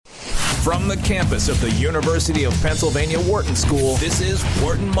From the campus of the University of Pennsylvania Wharton School, this is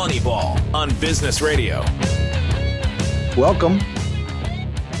Wharton Moneyball on Business Radio. Welcome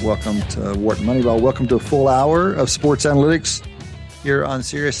to Wharton Moneyball. Welcome to a full hour of sports analytics here on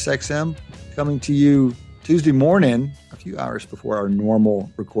SiriusXM, coming to you Tuesday morning, a few hours before our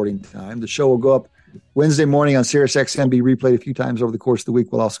normal recording time. The show will go up Wednesday morning on SiriusXM, be replayed a few times over the course of the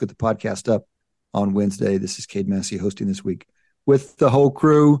week. We'll also get the podcast up on Wednesday. This is Cade Massey hosting this week with the whole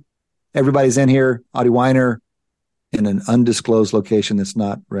crew. Everybody's in here. Audie Weiner in an undisclosed location that's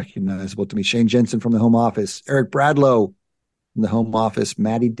not recognizable to me. Shane Jensen from the home office. Eric Bradlow from the home office.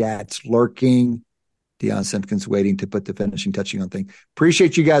 Matty Datz lurking. Deion Simpkins waiting to put the finishing touching on thing.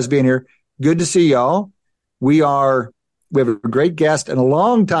 Appreciate you guys being here. Good to see y'all. We have a great guest and a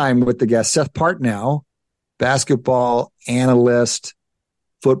long time with the guest, Seth Partnow, basketball analyst,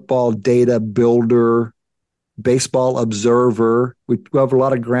 football data builder, baseball observer. We covered a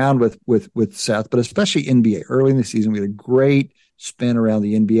lot of ground with Seth, but especially NBA. Early in the season, we had a great spin around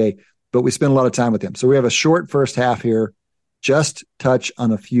the NBA, but we spent a lot of time with him. So we have a short first half here. Just touch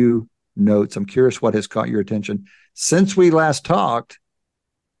on a few notes. I'm curious what has caught your attention. Since we last talked,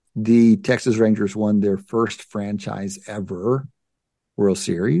 the Texas Rangers won their first franchise ever World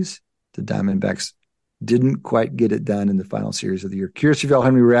Series. The Diamondbacks didn't quite get it done in the final series of the year. Curious if y'all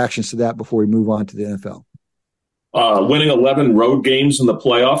have any reactions to that before we move on to the NFL. Winning 11 road games in the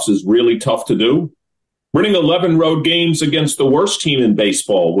playoffs is really tough to do. Winning 11 road games against the worst team in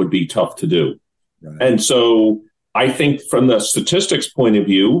baseball would be tough to do. Right. And so I think from the statistics point of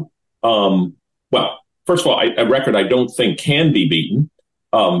view, first of all, a record I don't think can be beaten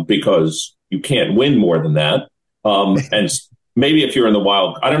because you can't win more than that. And maybe if you're in the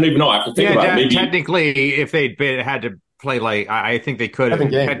wild, I don't even know. I have to think about it. Maybe technically, if they'd had to play I think they could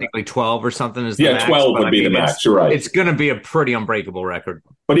have technically 12 or something is the max. 12 would be the max. You're right. It's going to be a pretty unbreakable record.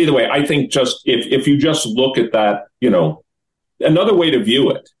 But either way, I think just if you just look at that, another way to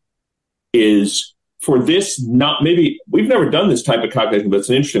view it is for this we've never done this type of calculation, but it's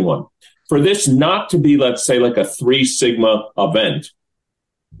an interesting one. For this not to be, let's say, like a 3 sigma event,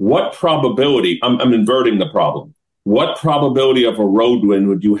 what probability, I'm inverting the problem. What probability of a road win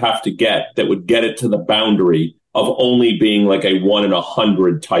would you have to get that would get it to the boundary of only being like a 1 in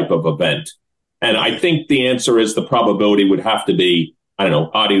 100 type of event? And I think the answer is the probability would have to be, I don't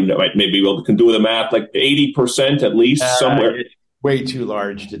know, Audie maybe can do the math, like 80% at least somewhere. Way too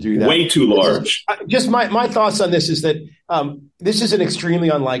large to do that. Way too large. Just my thoughts on this is that this is an extremely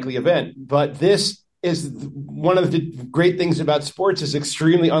unlikely event, but this is one of the great things about sports is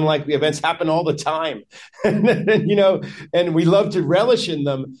extremely unlikely events happen all the time. And we love to relish in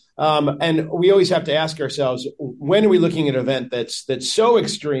them. And we always have to ask ourselves, when are we looking at an event that's so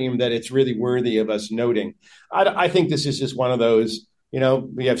extreme that it's really worthy of us noting? I think this is just one of those,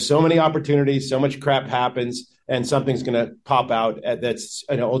 we have so many opportunities, so much crap happens, and something's going to pop out that's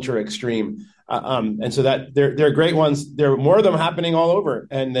an ultra extreme. And so that they're great ones. There are more of them happening all over.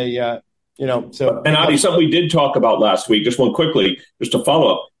 And they, And Audie, something we did talk about last week, just to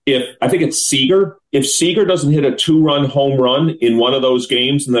follow up. I think it's Seager. If Seager doesn't hit a 2-run home run in one of those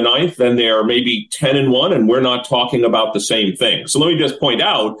games in the ninth, then they're maybe 10-1, and we're not talking about the same thing. So let me just point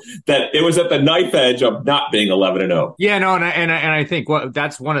out that it was at the knife edge of not being 11-0. Yeah, no, and I think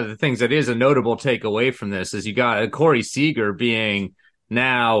that's one of the things that is a notable takeaway from this is you got Corey Seager being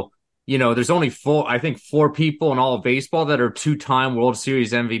now. There's only 4 people in all of baseball that are 2-time World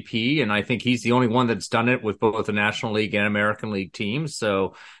Series MVP, and I think he's the only one that's done it with both the National League and American League teams.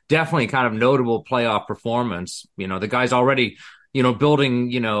 So definitely kind of notable playoff performance. The guy's already,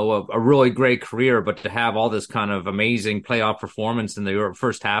 building, a really great career, but to have all this kind of amazing playoff performance in the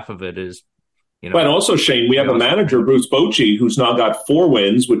first half of it is, But also, Shane, we have a manager, Bruce Bochy, who's now got 4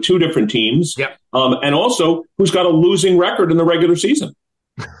 wins with 2 different teams. Yep. And also who's got a losing record in the regular season.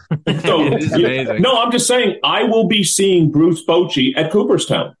 So, no, I'm just saying I will be seeing Bruce Bochy at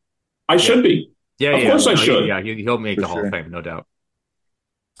Cooperstown. I should be. Of course I should. Yeah, he'll make the Hall of Fame, no doubt.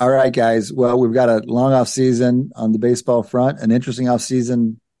 All right, guys. Well, we've got a long off season on the baseball front, an interesting off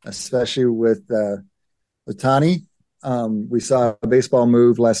season, especially with Tani. We saw a baseball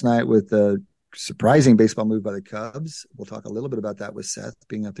move last night with a surprising baseball move by the Cubs. We'll talk a little bit about that with Seth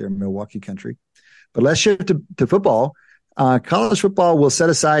being up there in Milwaukee country. But let's shift to football. College football we'll set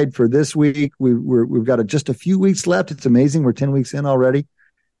aside for this week. We've got just a few weeks left. It's amazing. We're 10 weeks in already.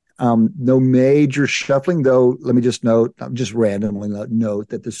 No major shuffling, though. Let me just randomly note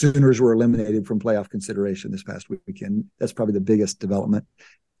that the Sooners were eliminated from playoff consideration this past weekend. That's probably the biggest development.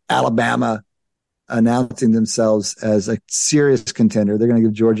 Alabama announcing themselves as a serious contender. They're going to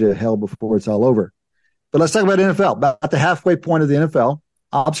give Georgia hell before it's all over. But let's talk about NFL. About the halfway point of the NFL,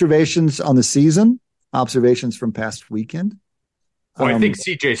 Observations on the season, observations from past weekend. Well, I think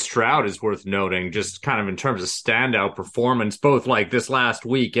C.J. Stroud is worth noting, just kind of in terms of standout performance, both like this last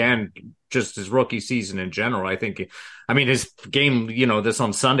week and just his rookie season in general. I mean, his game, this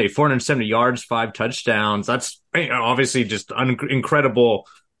on Sunday, 470 yards, 5 touchdowns. That's obviously just incredible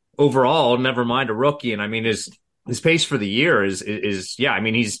overall, never mind a rookie. And I mean, his pace for the year is I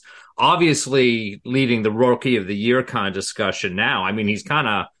mean, he's obviously leading the rookie of the year kind of discussion now. I mean, he's kind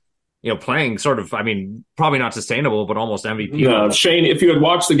of, playing sort of, I mean, probably not sustainable, but almost MVP. No, Shane, if you had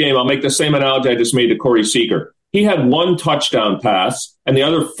watched the game, I'll make the same analogy I just made to Corey Seager. He had 1 touchdown pass, and the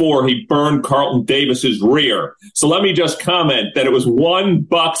other 4, he burned Carlton Davis's rear. So let me just comment that it was one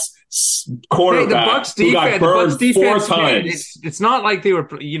Bucs quarterback who got burned 4 times. It's not like they were,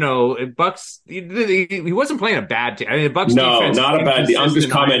 Bucs. He wasn't playing a bad team. I mean, the Bucs defense. No, not a bad team. I'm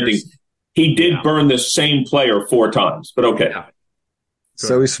just commenting. He did burn the same player 4 times, but okay. Yeah.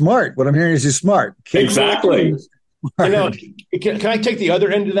 So he's smart. What I'm hearing is he's smart. Exactly. Can I take the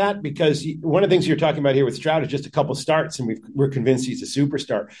other end of that? Because one of the things you're talking about here with Stroud is just a couple starts, and we're convinced he's a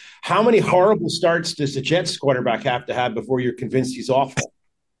superstar. How many horrible starts does the Jets quarterback have to have before you're convinced he's awful?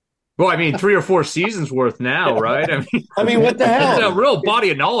 Well, I mean, 3 or 4 seasons worth now, right? I mean, what the hell? There's a real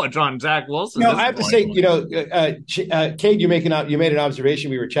body of knowledge on Zach Wilson. No, I have to say, Cade, you made an observation.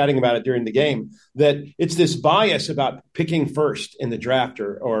 We were chatting about it during the game that it's this bias about picking first in the draft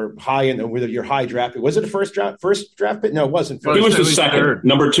or high in whether you're high draft. Was it a first draft pick? No, it wasn't. It was the second, third.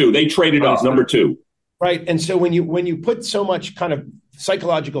 Number 2. They traded up, number 2. Right, and so when you put so much kind of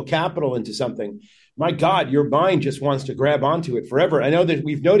psychological capital into something, my God, your mind just wants to grab onto it forever. I know that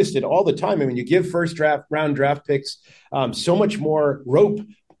we've noticed it all the time. I mean, you give first round draft picks so much more rope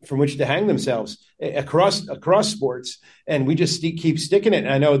from which to hang themselves across sports, and we just keep sticking it.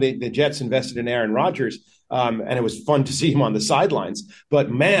 And I know the Jets invested in Aaron Rodgers, and it was fun to see him on the sidelines. But,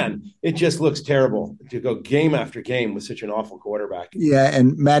 man, it just looks terrible to go game after game with such an awful quarterback. Yeah,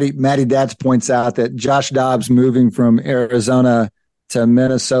 and Matty Datz points out that Josh Dobbs moving from Arizona to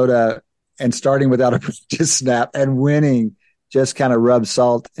Minnesota and starting without a practice snap and winning just kind of rubs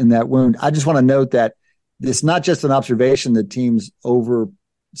salt in that wound. I just want to note that it's not just an observation that teams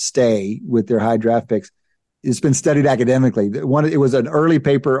overstay with their high draft picks. It's been studied academically. It was an early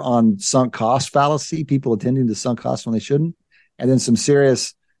paper on sunk cost fallacy, people attending to sunk costs when they shouldn't. And then some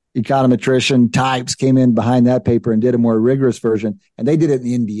serious econometrician types came in behind that paper and did a more rigorous version. And they did it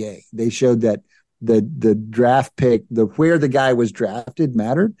in the NBA. They showed that the draft pick, where the guy was drafted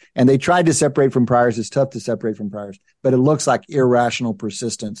mattered. And they tried to separate from priors. It's tough to separate from priors, but it looks like irrational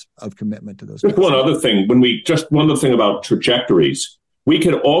persistence of commitment to those guys. One other thing, one other thing about trajectories, we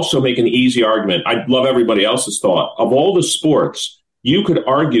could also make an easy argument. I'd love everybody else's thought. Of all the sports, you could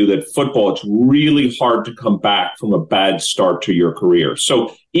argue that football, it's really hard to come back from a bad start to your career.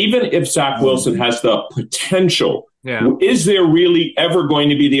 So even if Zach Wilson has the potential, is there really ever going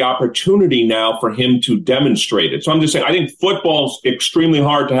to be the opportunity now for him to demonstrate it? So I'm just saying, I think football's extremely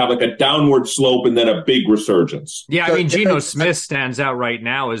hard to have like a downward slope and then a big resurgence. Yeah, I mean, Geno Smith stands out right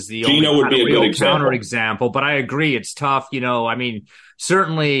now as the only would be a good counter example, but I agree it's tough. I mean,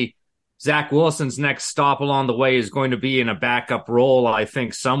 certainly Zach Wilson's next stop along the way is going to be in a backup role, I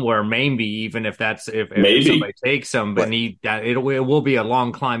think, somewhere, maybe even if somebody takes him, but it will be a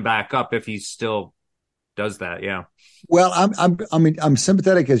long climb back up if he still does that. Yeah. Well, I'm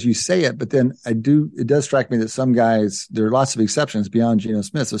sympathetic as you say it, but then it does strike me that some guys, there are lots of exceptions beyond Geno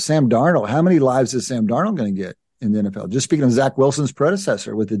Smith. So Sam Darnold, how many lives is Sam Darnold going to get in the NFL? Just speaking of Zach Wilson's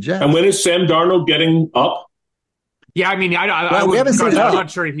predecessor with the Jets. And when is Sam Darnold getting up? Yeah, I mean, I'm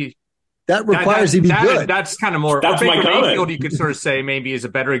not sure that requires he be good. That's kind of more. That's my comment. Mayfield, you could sort of say maybe is a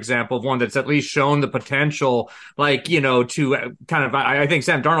better example of one that's at least shown the potential, to kind of. I think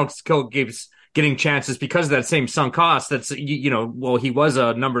Sam Darnold still keeps getting chances because of that same sunk cost. That's he was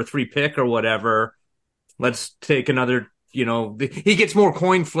a number 3 pick or whatever. Let's take another. He gets more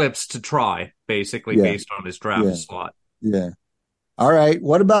coin flips to try, basically based on his draft slot. Yeah. All right.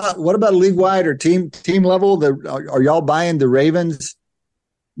 What about league wide or team level? Are y'all buying the Ravens?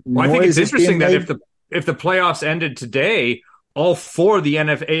 Well, I think it's interesting that if the playoffs ended today, all 4 of the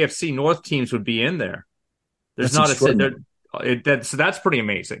AFC North teams would be in there. There's so that's pretty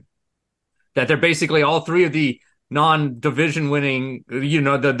amazing. That they're basically all 3 of the non-division winning,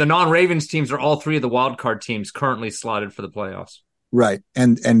 the non-Ravens teams are all 3 of the wild card teams currently slotted for the playoffs. Right.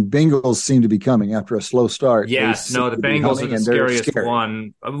 And Bengals seem to be coming after a slow start. Yes. The Bengals are the scariest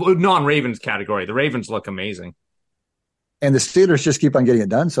one. Non-Ravens category. The Ravens look amazing. And the Steelers just keep on getting it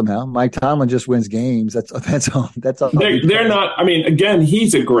done somehow. Mike Tomlin just wins games. That's all. They're not. I mean, again,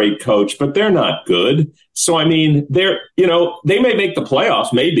 he's a great coach, but they're not good. So I mean, they may make the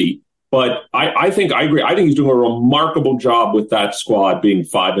playoffs, maybe, but I think I agree. I think he's doing a remarkable job with that squad being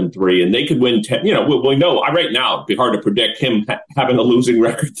 5-3, and they could win 10. We know right now it'd be hard to predict him having a losing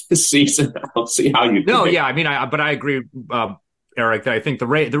record this season. I don't see how you. No, yeah, I mean, but I agree. Eric, I think the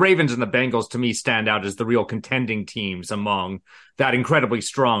Ravens and the Bengals to me stand out as the real contending teams among that incredibly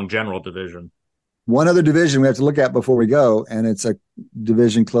strong general division. One other division we have to look at before we go, and it's a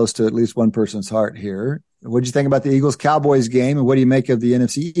division close to at least one person's heart here. What did you think about the Eagles-Cowboys game, and what do you make of the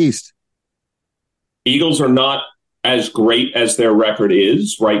NFC East? Eagles are not as great as their record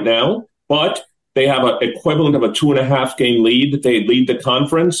is right now, but they have an equivalent of a 2.5 game lead that they lead the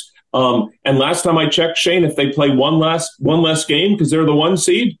conference. And last time I checked, Shane, if they play one less game because they're the 1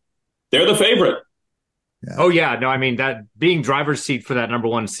 seed, they're the favorite. Yeah. Oh yeah, no, I mean that being driver's seat for that number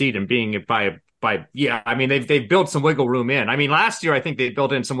 1 seed and being it by yeah, I mean they've built some wiggle room in. I mean last year I think they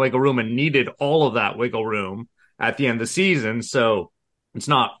built in some wiggle room and needed all of that wiggle room at the end of the season, so it's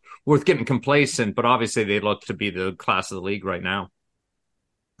not worth getting complacent. But obviously they look to be the class of the league right now.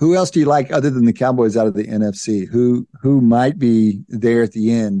 Who else do you like other than the Cowboys out of the NFC? Who might be there at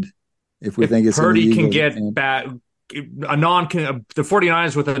the end? If think it's Purdy can get back, the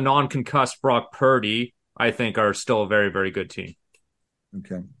 49ers with a non-concussed Brock Purdy, I think, are still a very, very good team.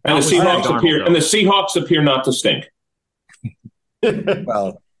 Okay, and the Seahawks appear not to stink.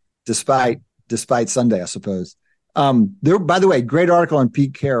 Well, despite Sunday, I suppose. There, by the way, great article on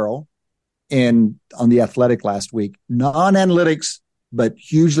Pete Carroll on The Athletic last week. Non-analytics, but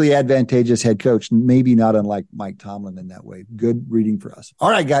hugely advantageous head coach. Maybe not unlike Mike Tomlin in that way. Good reading for us.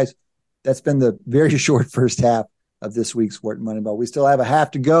 All right, guys. That's been the very short first half of this week's Wharton Moneyball. We still have a half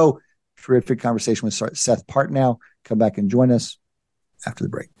to go. Terrific conversation with Seth Partnow. Come back and join us after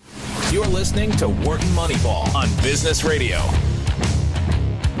the break. You're listening to Wharton Moneyball on Business Radio.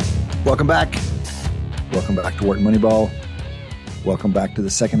 Welcome back. Welcome back to Wharton Moneyball. Welcome back to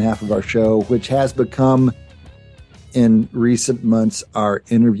the second half of our show, which has become in recent months our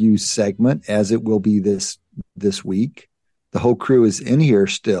interview segment, as it will be this week. The whole crew is in here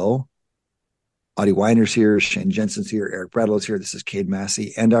still. Audie Weiner's here, Shane Jensen's here, Eric Bradlow's here. This is Cade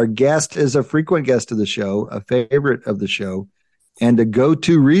Massey. And our guest is a frequent guest of the show, a favorite of the show, and a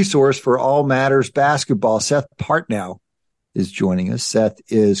go-to resource for all matters basketball. Seth Partnow is joining us. Seth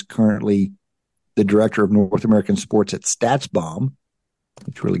is currently the director of North American sports at StatsBomb,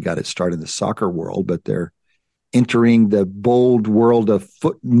 which really got its start in the soccer world, but they're entering the bold world of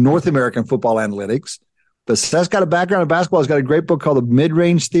North American football analytics. But Seth's got a background in basketball. He's got a great book called The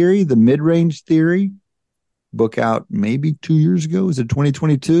Mid-Range Theory, book out maybe 2 years ago. Is it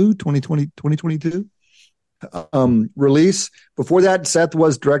 2022? Release. Before that, Seth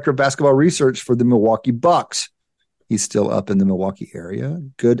was director of basketball research for the Milwaukee Bucks. He's still up in the Milwaukee area.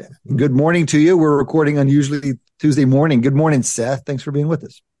 Good morning to you. We're recording on usually Tuesday morning. Good morning, Seth. Thanks for being with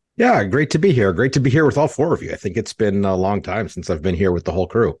us. Yeah, great to be here. Great to be here with all four of you. I think it's been a long time since I've been here with the whole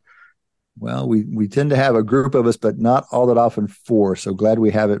crew. Well, we tend to have a group of us, but not all that often four. So glad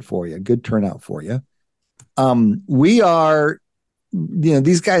we have it for you. Good turnout for you. We are,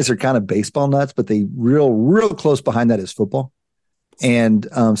 these guys are kind of baseball nuts, but they real close behind that is football. And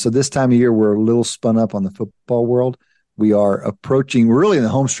so this time of year, we're a little spun up on the football world. We are approaching, we're really in the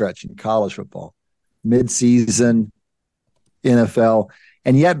home stretch in college football, mid-season, NFL.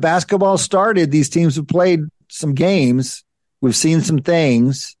 And yet basketball started. These teams have played some games. We've seen some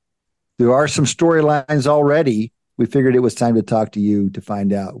things. There are some storylines already. We figured it was time to talk to you to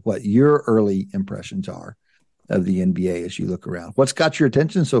find out what your early impressions are of the NBA as you look around. What's got your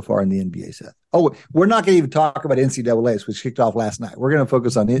attention so far in the NBA, Seth? Oh, we're not going to even talk about NCAAs, which kicked off last night. We're going to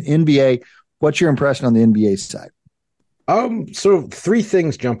focus on NBA. What's your impression on the NBA side? So three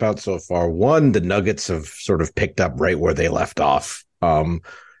things jump out so far. One, the Nuggets have sort of picked up right where they left off.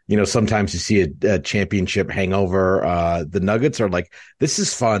 Sometimes you see a championship hangover. The Nuggets are like, this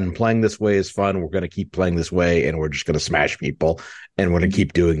is fun. Playing this way is fun. We're going to keep playing this way, and we're just going to smash people, and we're going to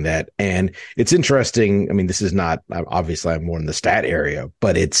keep doing that. And it's interesting. I mean, this is not, obviously I'm more in the stat area,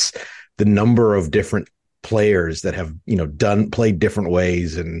 but it's the number of different players that have, played different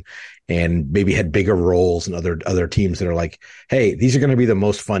ways and maybe had bigger roles in other teams that are like, hey, these are going to be the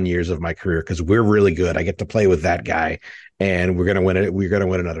most fun years of my career because we're really good. I get to play with that guy. And we're going to win it. We're going to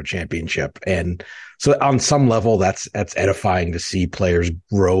win another championship. And so on some level, that's edifying to see players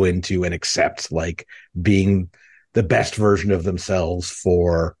grow into and accept like being the best version of themselves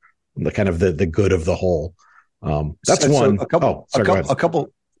for the kind of the good of the whole. That's one. A couple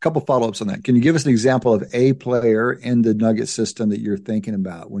couple follow-ups on that. Can you give us an example of a player in the Nugget system that you're thinking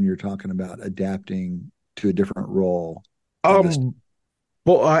about when you're talking about adapting to a different role?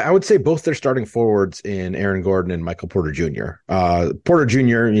 Well, I would say both their starting forwards in Aaron Gordon and Michael Porter Jr. Porter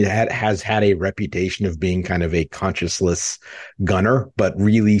Jr. has had a reputation of being kind of a conscienceless gunner, but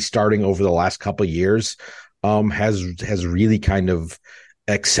really starting over the last couple of years, has really kind of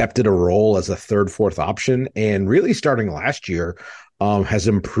accepted a role as a third, fourth option, and really starting last year, has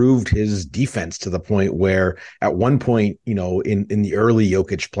improved his defense to the point where at one point, in the early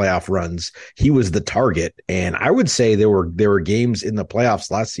Jokic playoff runs, he was the target. And I would say there were games in the playoffs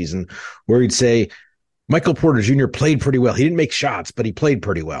last season where he'd say Michael Porter Jr. played pretty well. He didn't make shots, but he played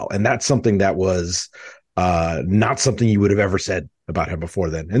pretty well. And that's something that was not something you would have ever said about him before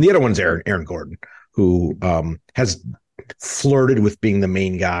then. And the other one's Aaron Gordon, who has flirted with being the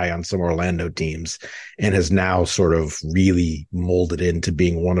main guy on some Orlando teams and has now sort of really molded into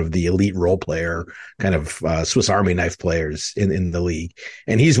being one of the elite role player kind of Swiss Army knife players in the league.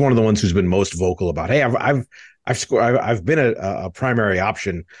 And he's one of the ones who's been most vocal about, hey, I've been a primary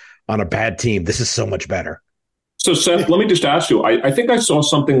option on a bad team. This is so much better. So Seth, let me just ask you, I think I saw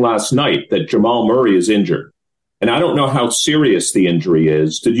something last night that Jamal Murray is injured. And I don't know how serious the injury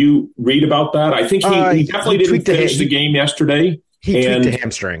is. Did you read about that? I think he definitely didn't finish the game yesterday. He tweaked a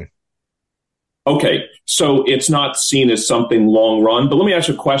hamstring. Okay, so it's not seen as something long run. But let me ask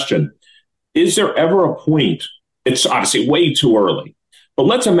you a question. Is there ever a point, it's obviously way too early, but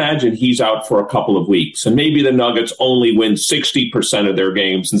let's imagine he's out for a couple of weeks, and maybe the Nuggets only win 60% of their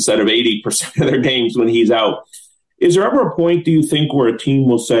games instead of 80% of their games when he's out. Is there ever a point, do you think, where a team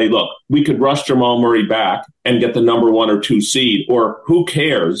will say, look, we could rush Jamal Murray back and get the number 1 or 2 seed, or who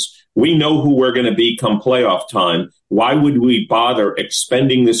cares? We know who we're going to be come playoff time. Why would we bother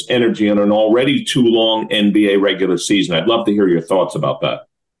expending this energy on an already too long NBA regular season? I'd love to hear your thoughts about that.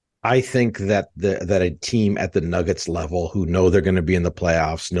 I think that that a team at the Nuggets level who know they're going to be in the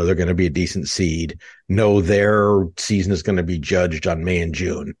playoffs, know they're going to be a decent seed, know their season is going to be judged on May and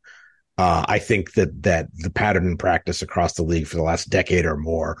June. I think that the pattern in practice across the league for the last decade or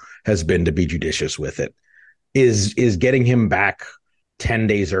more has been to be judicious with it. Is getting him back 10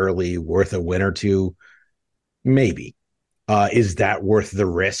 days early worth a win or two? Maybe. Is that worth the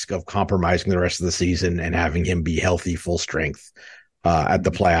risk of compromising the rest of the season and having him be healthy, full strength at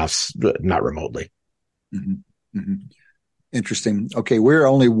the playoffs? Not remotely. Mm-hmm. Mm-hmm. Interesting. Okay, we're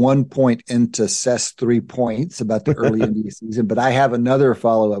only 1 point into Seth's 3 points about the early NBA season, but I have another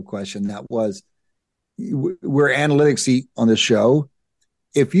follow-up question. That was, we're analytics on the show.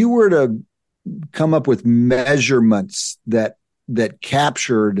 If you were to come up with measurements that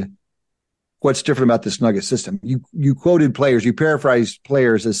captured what's different about this Nugget system, you quoted players, you paraphrased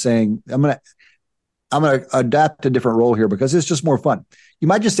players as saying, I'm going to adapt a different role here because it's just more fun. You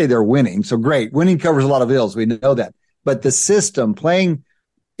might just say they're winning. So great. Winning covers a lot of ills. We know that. But the system, playing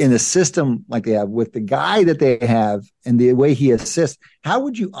in a system like they have with the guy that they have and the way he assists, how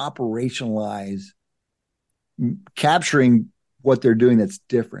would you operationalize capturing what they're doing that's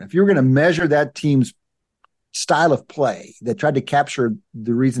different? If you were going to measure that team's style of play that tried to capture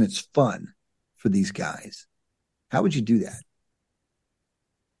the reason it's fun for these guys, how would you do that?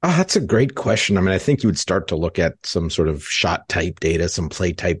 That's a great question. I mean, I think you would start to look at some sort of shot type data, some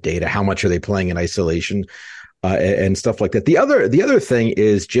play type data. How much are they playing in isolation? And stuff like that. The other thing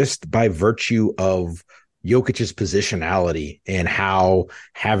is just by virtue of Jokic's positionality and how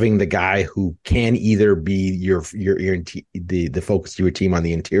having the guy who can either be the focus of your team on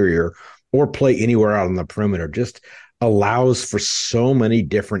the interior or play anywhere out on the perimeter just allows for so many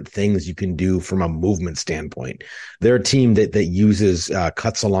different things you can do from a movement standpoint. They're a team that uses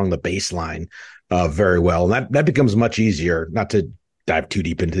cuts along the baseline very well, and that becomes much easier. Not to dive too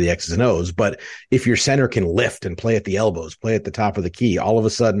deep into the X's and O's, but if your center can lift and play at the elbows, play at the top of the key, all of a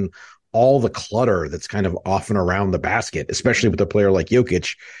sudden, all the clutter that's kind of off and around the basket, especially with a player like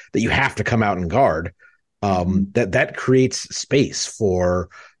Jokic that you have to come out and guard, that creates space for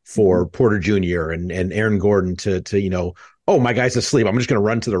Porter Jr. and Aaron Gordon to oh, my guy's asleep. I'm just going to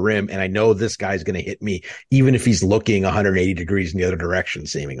run to the rim, and I know this guy's going to hit me, even if he's looking 180 degrees in the other direction,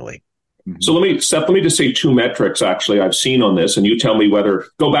 seemingly. So let me just say 2 metrics, actually, I've seen on this, and you tell me whether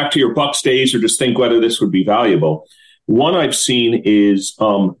go back to your Bucks days or just think whether this would be valuable. One I've seen is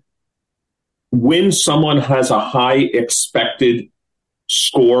when someone has a high expected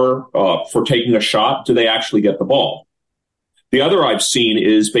score for taking a shot, do they actually get the ball? The other I've seen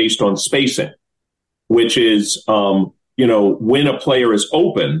is based on spacing, which is, when a player is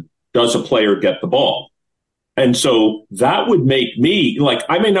open, does a player get the ball? And so that would make me, like,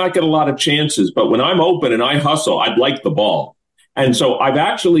 I may not get a lot of chances, but when I'm open and I hustle, I'd like the ball. And so I've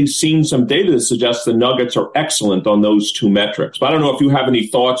actually seen some data that suggests the Nuggets are excellent on those two metrics. But I don't know if you have any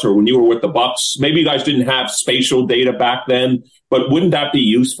thoughts, or when you were with the Bucks, maybe you guys didn't have spatial data back then, but wouldn't that be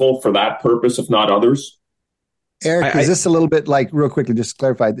useful for that purpose, if not others? Eric, is this a little bit like, real quickly, just to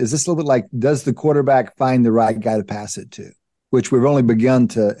clarify, is this a little bit like, does the quarterback find the right guy to pass it to? Which we've only begun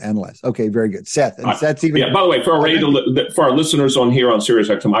to analyze. Okay, very good. Seth. And Seth's even. Yeah, by the way, for our listeners on here on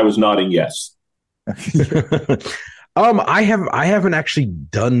SiriusXM, I was nodding yes. I haven't actually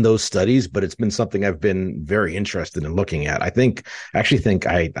done those studies, but it's been something I've been very interested in looking at. I actually think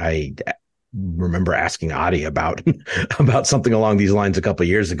I remember asking Adi about something along these lines a couple of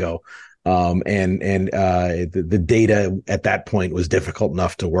years ago. The data at that point was difficult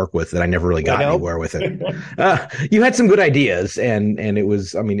enough to work with that I never really got anywhere with it. You had some good ideas, and it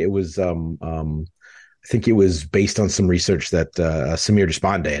was, I think it was based on some research that Samir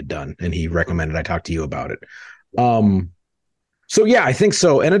Deshpande had done, and he recommended I talk to you about it. So yeah, I think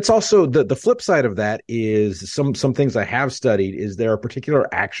so. And it's also the flip side of that is some things I have studied is there are particular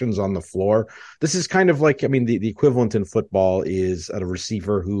actions on the floor. This is kind of like, the equivalent in football is a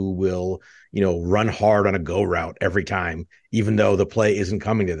receiver who will, run hard on a go route every time, even though the play isn't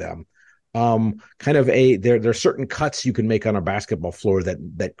coming to them. There are certain cuts you can make on a basketball floor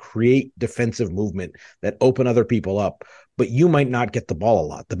that create defensive movement, that open other people up, but you might not get the ball a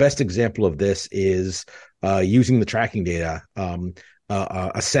lot. The best example of this is using the tracking data.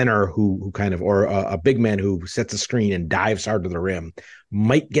 A center who or a big man who sets a screen and dives hard to the rim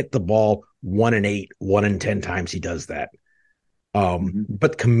might get the ball 1 in 8, 1 in 10 times he does that.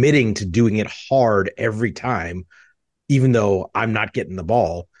 But committing to doing it hard every time, even though I'm not getting the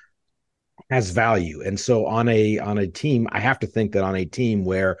ball, has value. And so on a team, I have to think that on a team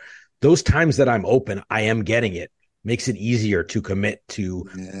where those times that I'm open, I am getting it, makes it easier to commit to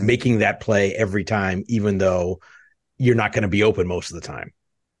making that play every time, even though you're not going to be open most of the time.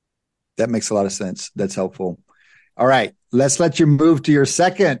 That makes a lot of sense. That's helpful. All right, let's let you move to your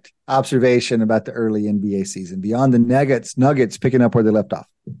second observation about the early NBA season. Beyond the Nuggets picking up where they left off.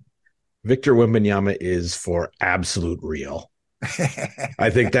 Victor Wembanyama is for absolute real. I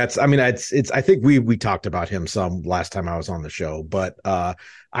think that's, I think we talked about him some last time I was on the show, but I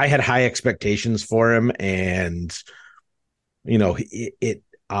had high expectations for him, and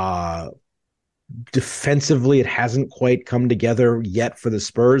defensively it hasn't quite come together yet for the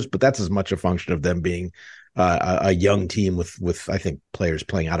Spurs, but that's as much a function of them being a young team with I think players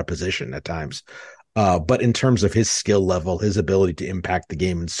playing out of position at times. But in terms of his skill level, his ability to impact the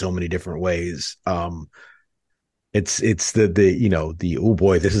game in so many different ways, it's oh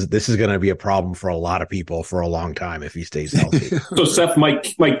boy, this is going to be a problem for a lot of people for a long time if he stays healthy. So Seth, my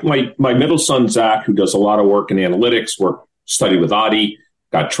middle son Zach, who does a lot of work in analytics, studied with Adi,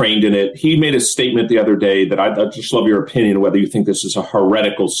 got trained in it. He made a statement the other day that I'd just love your opinion whether you think this is a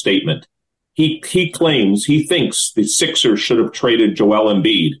heretical statement. He thinks the Sixers should have traded Joel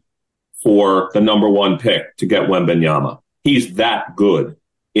Embiid for the number 1 pick to get Wembanyama. He's that good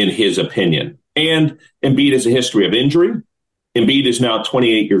in his opinion. And Embiid has a history of injury. Embiid is now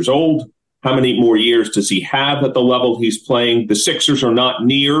 28 years old. How many more years does he have at the level he's playing? The Sixers are not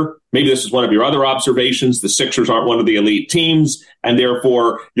near. Maybe this is one of your other observations. The Sixers aren't one of the elite teams, and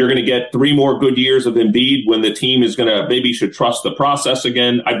therefore you're going to get 3 more good years of Embiid when the team is going to maybe should trust the process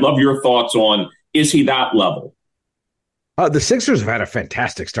again. I'd love your thoughts on, is he that level? The Sixers have had a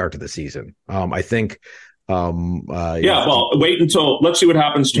fantastic start to the season. I think. Well, wait until let's see what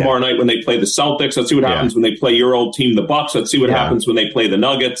happens tomorrow night when they play the Celtics. Let's see what happens when they play your old team, the Bucks. Let's see what happens when they play the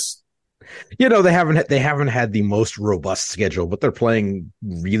Nuggets. They haven't had the most robust schedule, but they're playing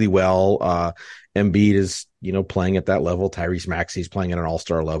really well. Embiid is playing at that level. Tyrese Maxey's playing at an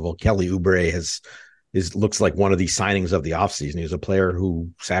all-star level. Kelly Oubre looks like one of the signings of the offseason. He was a player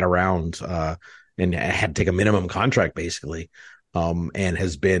who sat around and had to take a minimum contract basically. And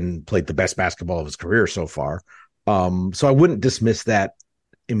has played the best basketball of his career so far. So I wouldn't dismiss that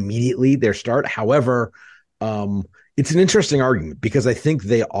immediately, their start. However, it's an interesting argument because I think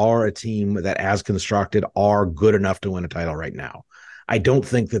they are a team that, as constructed, are good enough to win a title right now. I don't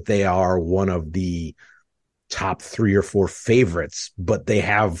think that they are one of the top 3 or 4 favorites, but they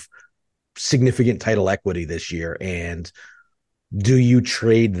have significant title equity this year. And do you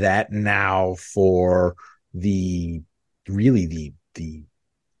trade that now for the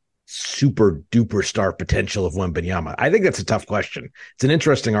super duper star potential of Wembanyama? I think that's a tough question. It's an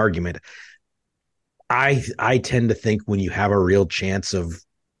interesting argument. I tend to think when you have a real chance of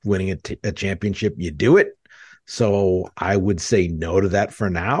winning a championship, you do it. So I would say no to that for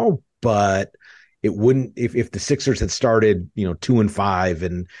now, but it wouldn't, if the Sixers had started,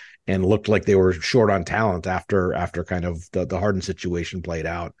 2-5 and looked like they were short on talent after kind of the Harden situation played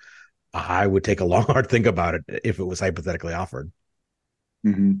out, I would take a long, hard think about it if it was hypothetically offered.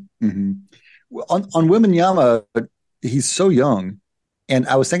 Mm-hmm. Mm-hmm. Well, on Wembanyama, he's so young. And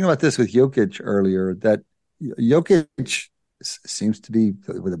I was thinking about this with Jokic earlier, that Jokic seems to be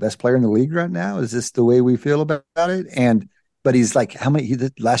the best player in the league right now. Is this the way we feel about it? But he's like, how many?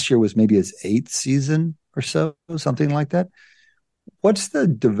 Last year was maybe his 8th season or so, something like that. What's the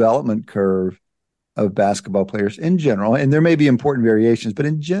development curve of basketball players in general? And there may be important variations, but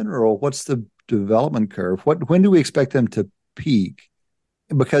in general, what's the development curve? When do we expect them to peak?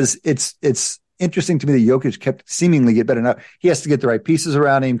 Because it's interesting to me that Jokic kept seemingly get better. Now, he has to get the right pieces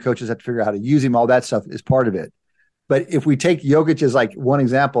around him. Coaches have to figure out how to use him. All that stuff is part of it. But if we take Jokic as like one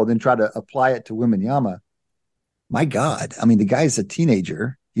example, then try to apply it to Wembanyama, my God, I mean, the guy's a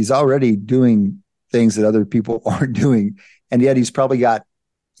teenager. He's already doing things that other people aren't doing. And yet he's probably got,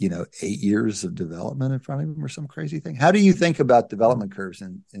 8 years of development in front of him or some crazy thing. How do you think about development curves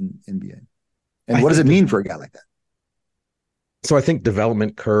in NBA? And what does it mean for a guy like that? So I think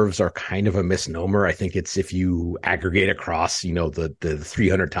development curves are kind of a misnomer. I think it's, if you aggregate across, the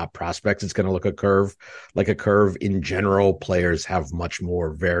 300 top prospects, it's going to look like a curve. In general, players have much more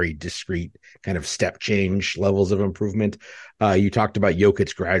very discrete kind of step change levels of improvement. You talked about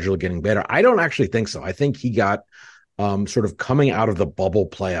Jokic gradually getting better. I don't actually think so. I think he got sort of coming out of the bubble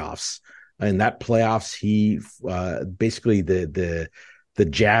playoffs. In that playoffs, he basically the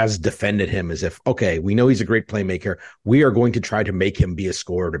Jazz defended him as if, okay, we know he's a great playmaker. We are going to try to make him be a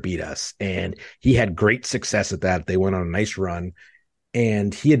scorer to beat us. And he had great success at that. They went on a nice run.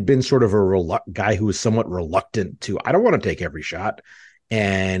 And he had been sort of a guy who was somewhat reluctant to, I don't want to take every shot.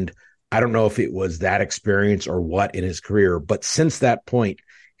 And I don't know if it was that experience or what in his career. But since that point,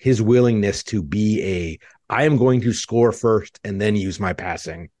 his willingness to be I am going to score first and then use my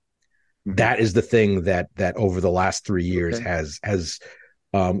passing. Mm-hmm. That is the thing that over the last 3 years has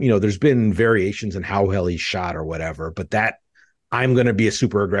there's been variations in how well he's shot or whatever, but that I'm going to be a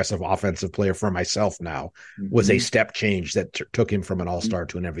super aggressive offensive player for myself now was a step change that took him from an all-star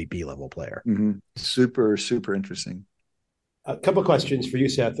to an MVP level player. Mm-hmm. Super, super interesting. A couple of questions for you,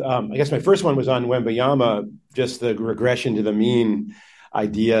 Seth. I guess my first one was on Wembanyama, just the regression to the mean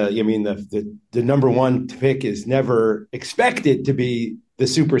idea. I mean, the number one pick is never expected to be the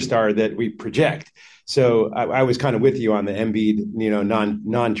superstar that we project. So I was kind of with you on the Embiid,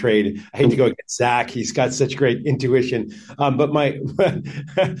 non-trade. I hate to go against Zach. He's got such great intuition. But my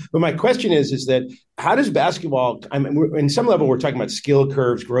question is that how does basketball? I mean, in some level, we're talking about skill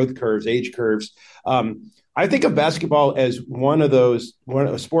curves, growth curves, age curves. I think of basketball as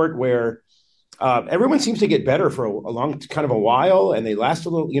a sport where everyone seems to get better for a long kind of a while, and they last a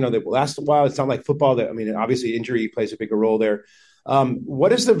little. They last a while. It's not like football. Obviously, injury plays a bigger role there.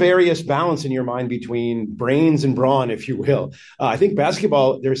 What is the various balance in your mind between brains and brawn, if you will? I think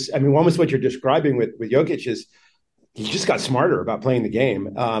basketball, almost what you're describing with Jokic is he just got smarter about playing the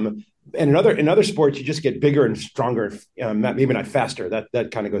game. And in other sports, you just get bigger and stronger, maybe not faster. That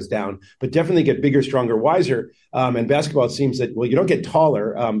kind of goes down, but definitely get bigger, stronger, wiser. And basketball, it seems that, you don't get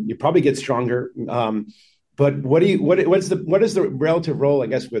taller. You probably get stronger. But what is the relative role, I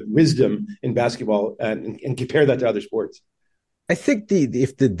guess, with wisdom in basketball and compare that to other sports? I think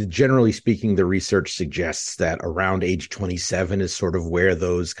generally speaking, the research suggests that around age 27 is sort of where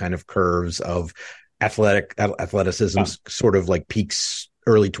those kind of curves of athleticism sort of like peaks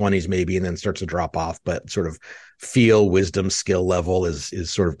early 20s maybe, and then starts to drop off, but sort of wisdom, skill level is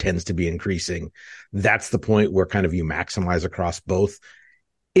sort of tends to be increasing. That's the point where kind of you maximize across both.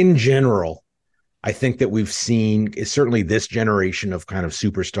 In general, I think that we've seen is certainly this generation of kind of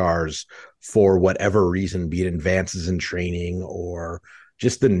superstars, for whatever reason, be it advances in training or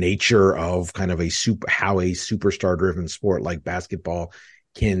just the nature of kind of how a superstar driven sport like basketball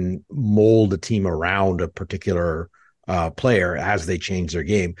can mold a team around a particular player as they change their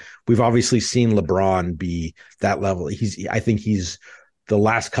game. We've obviously seen LeBron be that level. I think he's the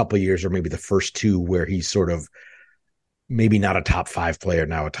last couple of years, or maybe the first two, where he's sort of maybe not a top 5 player,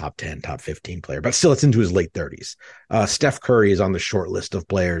 now a top 10, top 15 player, but still it's into his late 30s. Steph Curry is on the short list of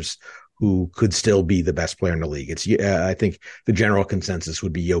players who could still be the best player in the league. I think the general consensus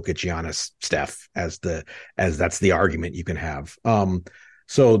would be Jokic, Giannis, Steph as that's the argument you can have. And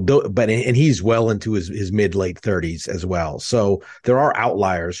he's well into his mid late 30s as well. So there are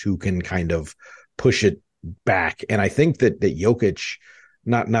outliers who can kind of push it back. And I think that Jokic,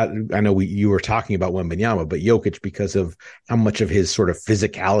 I know you were talking about Wembanyama, but Jokic, because of how much of his sort of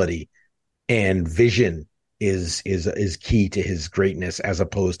physicality and vision is key to his greatness as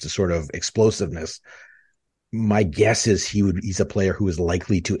opposed to sort of explosiveness. my guess is he's a player who is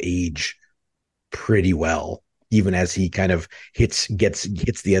likely to age pretty well, even as he kind of hits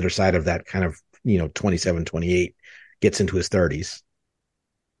the other side of that kind of, 27, 28, gets into his 30s.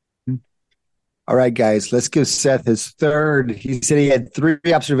 All right, guys, let's give Seth his third. He said he had 3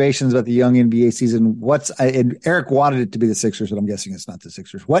 observations about the young NBA season. And Eric wanted it to be the Sixers, but I'm guessing it's not the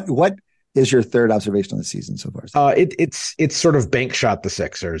Sixers. What is your third observation on the season so far? It's sort of bank shot the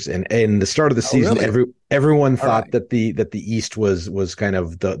Sixers, and the start of the season, really? everyone thought that the East was kind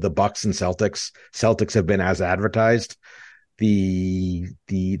of the Bucks and Celtics. Celtics have been as advertised.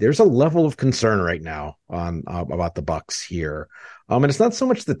 There's a level of concern right now about the Bucks here. And it's not so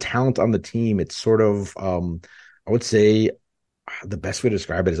much the talent on the team. It's sort of, I would say the best way to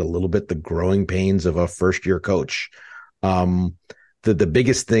describe it is a little bit the growing pains of a first year coach. The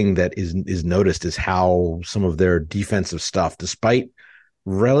biggest thing that is noticed is how some of their defensive stuff, despite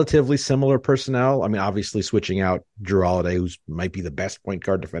relatively similar personnel. I mean, obviously switching out Jrue Holiday, who might be the best point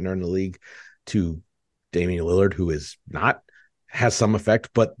guard defender in the league, to Damian Lillard, who is not, has some effect,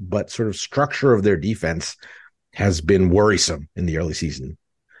 but sort of structure of their defense has been worrisome in the early season,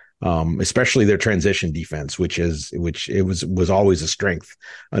 especially their transition defense, which was always a strength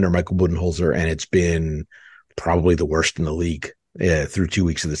under Michael Budenholzer, and it's been probably the worst in the league through 2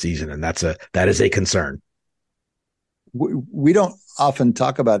 weeks of the season, and that is a concern. We don't often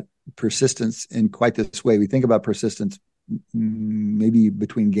talk about persistence in quite this way. We think about persistence maybe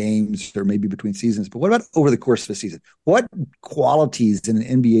between games or maybe between seasons, but what about over the course of a season? What qualities in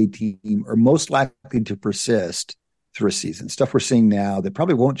an NBA team are most likely to persist through a season? Stuff we're seeing now that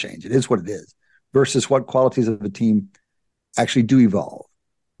probably won't change. It is what it is. Versus what qualities of a team actually do evolve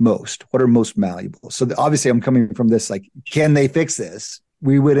most? What are most malleable? So obviously I'm coming from this, like, can they fix this?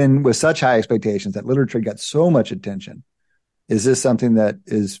 We went in with such high expectations. That Lillard trade got so much attention. Is this something that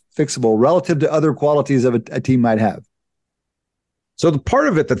is fixable relative to other qualities of a team might have? So the part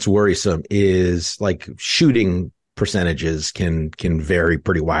of it that's worrisome is, like, shooting percentages can vary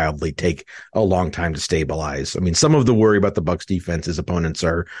pretty wildly, take a long time to stabilize. I mean, some of the worry about the Bucks defense is opponents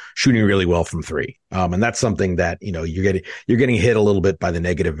are shooting really well from 3. And that's something that, you're getting hit a little bit by the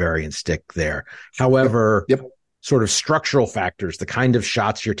negative variance stick there. However, Yep. Sort of structural factors, the kind of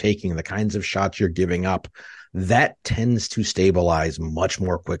shots you're taking, the kinds of shots you're giving up, that tends to stabilize much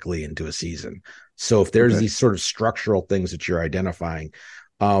more quickly into a season. So if there's these sort of structural things that you're identifying,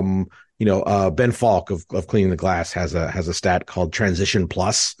 Ben Falk of Cleaning the Glass has a stat called Transition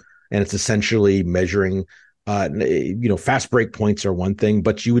Plus, and it's essentially measuring, fast break points are one thing,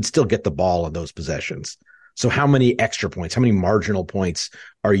 but you would still get the ball in those possessions. So how many extra points, how many marginal points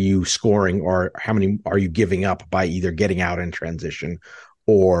are you scoring, or how many are you giving up by either getting out in transition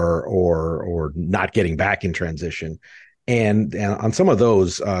or not getting back in transition? And on some of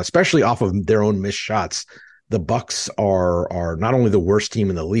those, especially off of their own missed shots, the Bucks are not only the worst team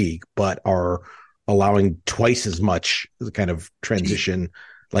in the league, but are allowing twice as much kind of transition,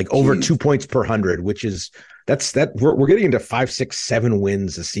 like over 2 points per 100, which is we're getting into 5, 6, 7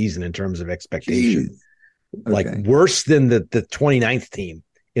 wins a season in terms of expectation. Like worse than the 29th team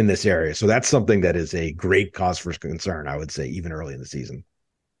in this area. So that's something that is a great cause for concern, I would say, even early in the season.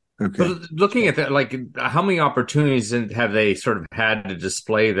 Okay. But looking at that, like, how many opportunities have they sort of had to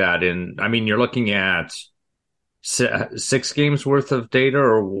display that in? I mean, you're looking at 6 games worth of data,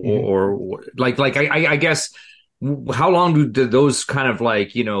 or I guess, how long do those kind of,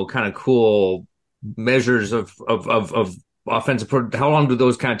 like, kind of cool measures of offensive, how long do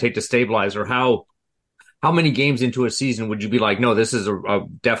those kind of take to stabilize, or how many games into a season would you be like, no, this is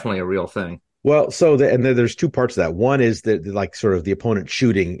definitely a real thing? Well, and there's 2 parts to that. One is that, like, sort of the opponent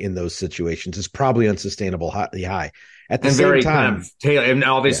shooting in those situations is probably unsustainably high. At the same time, and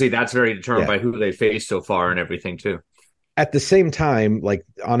obviously that's very determined by who they face so far and everything too. At the same time, like,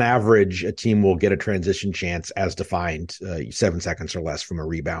 on average, a team will get a transition chance as defined, 7 seconds or less from a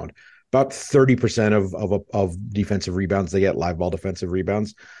rebound. About 30% of defensive rebounds they get, live ball defensive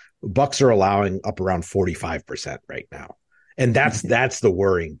rebounds. Bucks are allowing up around 45% right now. And that's the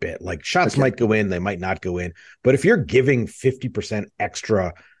worrying bit. Like, shots might go in, they might not go in. But if you're giving 50%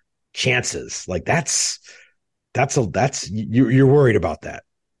 extra chances, like, you're worried about that.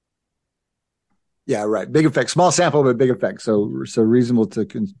 Yeah, right. Big effect, small sample, but big effect. So reasonable to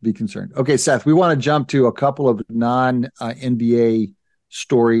be concerned. Okay, Seth, we want to jump to a couple of non-NBA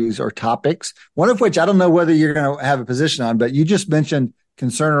stories or topics. One of which I don't know whether you're going to have a position on, but you just mentioned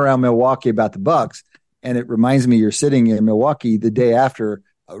concern around Milwaukee about the Bucks, and it reminds me you're sitting in Milwaukee the day after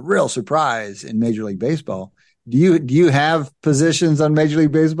a real surprise in Major League Baseball. Do you have positions on Major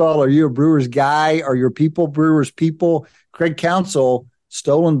League Baseball? Are you a Brewers guy? Are your people Brewers people? Craig Counsell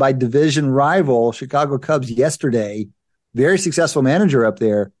stolen by division rival Chicago Cubs yesterday. Very successful manager up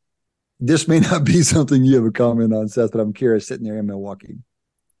there. This may not be something you have a comment on, Seth, but I'm curious sitting there in Milwaukee.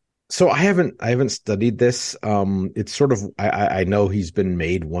 So I haven't studied this. It's sort of I know he's been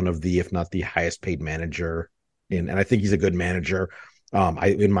made one of the, if not the highest paid manager and I think he's a good manager.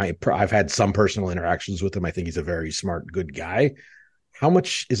 I've had some personal interactions with him. I think he's a very smart, good guy. How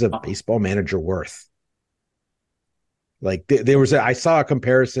much is a baseball manager worth? Like I saw a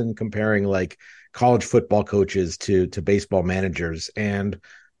comparison comparing like college football coaches to baseball managers, and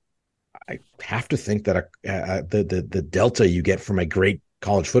I have to think that the delta you get from a great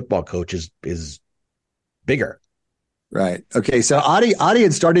college football coach is bigger. Right. Okay. So Adi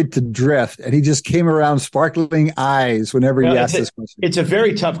had started to drift, and he just came around sparkling eyes whenever he asked this question. It's a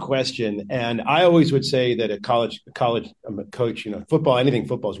very tough question, and I always would say that a college coach, football, anything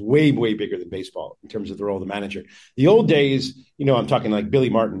football is way, way bigger than baseball in terms of the role of the manager. The old days, I'm talking like Billy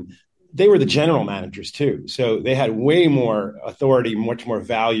Martin, they were the general managers too. So they had way more authority, much more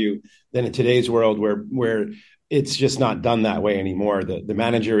value than in today's world where it's just not done that way anymore. The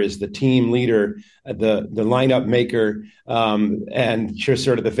manager is the team leader, the lineup maker, and just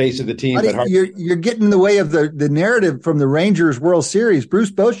sort of the face of the team. You're getting in the way of the narrative from the Rangers World Series. Bruce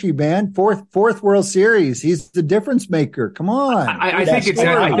Bochy, man, fourth World Series. He's the difference maker. Come on. I'm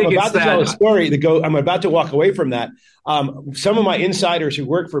about to tell a story I'm about to walk away from that. Some of my insiders who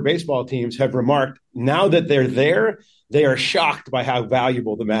work for baseball teams have remarked now that they're there, they are shocked by how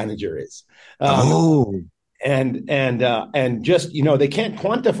valuable the manager is. And just, they can't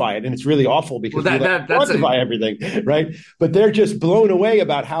quantify it. And it's really awful because they quantify everything, right? But they're just blown away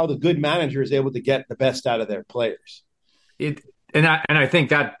about how the good manager is able to get the best out of their players. And I think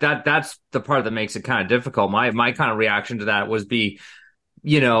that's the part that makes it kind of difficult. My kind of reaction to that was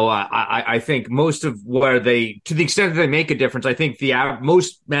I think most of where to the extent that they make a difference, I think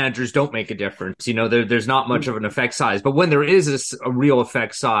most managers don't make a difference. There's not much of an effect size, but when there is a real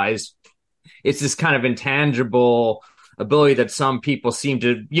effect size, it's this kind of intangible ability that some people seem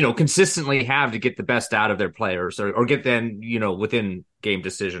to, consistently have to get the best out of their players or get them, within game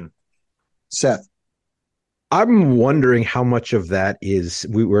decision. Seth. I'm wondering how much of that is,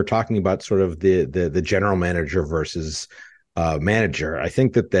 we were talking about sort of the general manager versus manager. I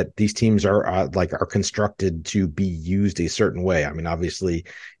think that these teams are constructed to be used a certain way. I mean, obviously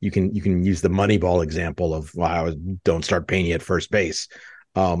you can use the Moneyball example of, don't start Pena at first base.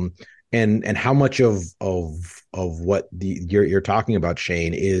 And how much of what you're talking about,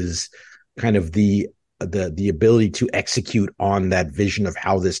 Shane, is kind of the ability to execute on that vision of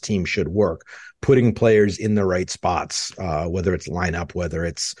how this team should work, putting players in the right spots, whether it's lineup, whether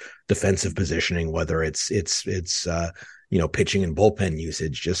it's defensive positioning, whether it's pitching and bullpen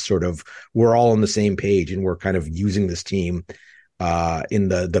usage. Just sort of, we're all on the same page and we're kind of using this team in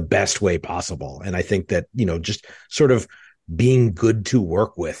the best way possible. And I think that just sort of being good to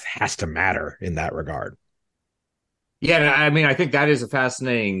work with has to matter in that regard. Yeah, I mean, I think that is a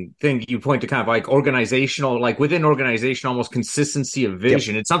fascinating thing. You point to kind of like organizational, like within organization, almost consistency of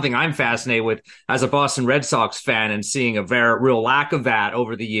vision. Yep. It's something I'm fascinated with as a Boston Red Sox fan and seeing a very real lack of that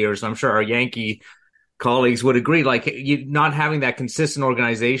over the years. I'm sure our Yankee colleagues would agree. Like not having that consistent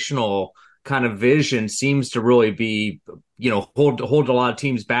organizational kind of vision seems to really be, hold a lot of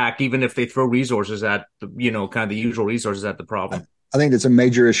teams back, even if they throw resources at, kind of the usual resources at the problem. I think that's a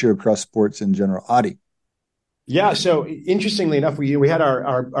major issue across sports in general. Adi. Yeah. So interestingly enough, we had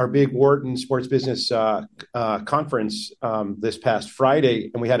our big Wharton sports business conference this past Friday,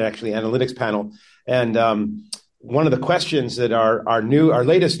 and we had actually an analytics panel. And one of the questions that our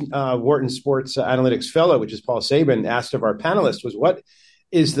latest Wharton sports analytics fellow, which is Paul Sabin, asked of our panelists was, what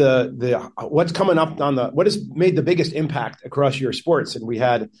is what's coming up what has made the biggest impact across your sports? And we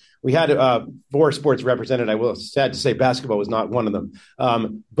had 4 sports represented. I will sad to say basketball was not one of them.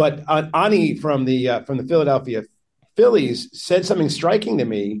 But Ani from the Philadelphia Phillies said something striking to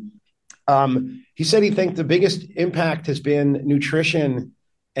me. He said he thinks the biggest impact has been nutrition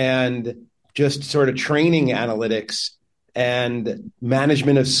and just sort of training analytics and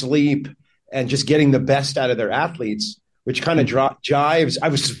management of sleep and just getting the best out of their athletes, which kind of jives. I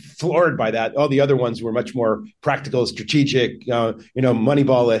was floored by that. All the other ones were much more practical, strategic,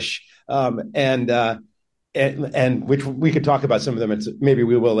 Moneyball-ish, and which we could talk about some of them. Maybe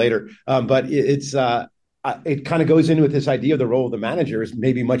we will later. But it kind of goes in with this idea of the role of the manager is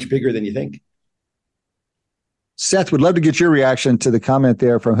maybe much bigger than you think. Seth, would love to get your reaction to the comment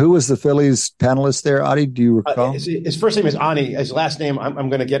there from who was the Phillies panelist there, Adi? Do you recall? His first name is Ani. His last name I'm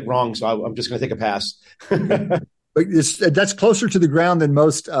going to get wrong, so I'm just going to take a pass. But that's closer to the ground than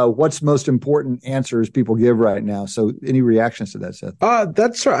most what's most important answers people give right now. So any reactions to that, Seth?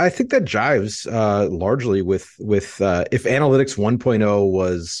 That's I think that jives largely with if Analytics 1.0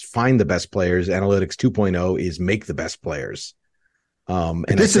 was find the best players, Analytics 2.0 is make the best players. And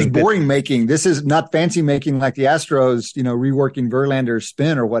this is boring making. This is not fancy making like the Astros, reworking Verlander's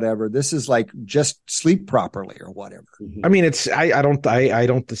spin or whatever. This is like just sleep properly or whatever. I mean, I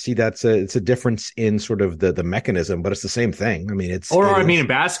don't see it's a difference in sort of the mechanism, but it's the same thing. I mean, in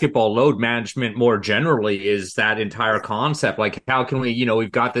basketball, load management more generally is that entire concept. Like, how can we,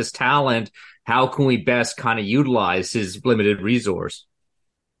 we've got this talent. How can we best kind of utilize his limited resource?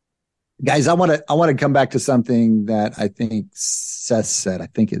 Guys, I want to come back to something that I think Seth said. I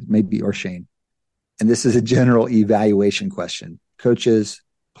think it may be or Shane. And this is a general evaluation question. Coaches,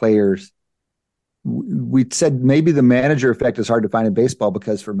 players. We said maybe the manager effect is hard to find in baseball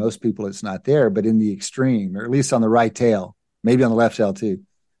because for most people it's not there, but in the extreme, or at least on the right tail, maybe on the left tail too.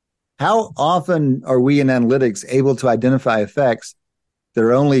 How often are we in analytics able to identify effects that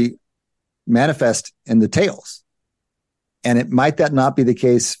are only manifest in the tails? And might that not be the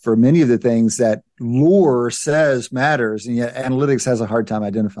case for many of the things that lore says matters, and yet analytics has a hard time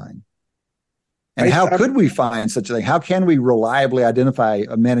identifying? And how could we find such a thing? How can we reliably identify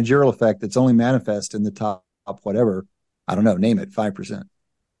a managerial effect that's only manifest in the top whatever? I don't know, name it, 5%.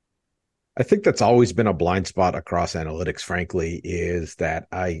 I think that's always been a blind spot across analytics, frankly, is that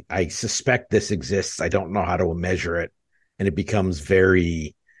I suspect this exists. I don't know how to measure it. And it becomes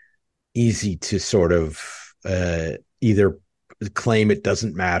very easy to sort of either claim it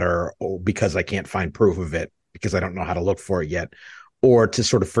doesn't matter or because I can't find proof of it because I don't know how to look for it yet, or to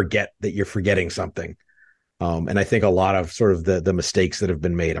sort of forget that you're forgetting something. And I think a lot of sort of the mistakes that have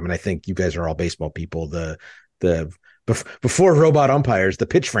been made. I mean, I think you guys are all baseball people. Before robot umpires, the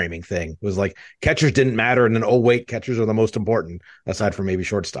pitch framing thing was like catchers didn't matter. And then, oh, wait, catchers are the most important aside from maybe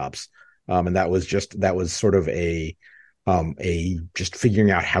shortstops. And that was sort of a just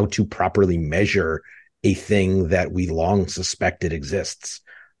figuring out how to properly measure a thing that we long suspected exists.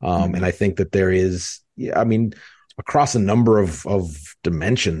 And I think that there is, across a number of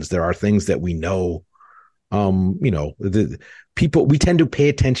dimensions, there are things that we know, the people, we tend to pay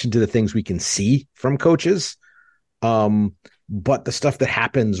attention to the things we can see from coaches. But the stuff that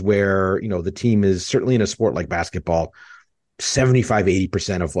happens where, the team is certainly in a sport like basketball,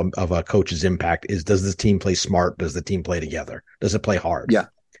 75-80% of a coach's impact is, does the team play smart? Does the team play together? Does it play hard? Yeah.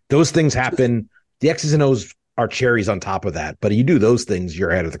 Those things happen. The X's and O's are cherries on top of that, but you do those things, you're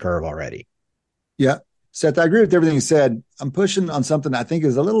ahead of the curve already. Yeah. Seth, I agree with everything you said. I'm pushing on something I think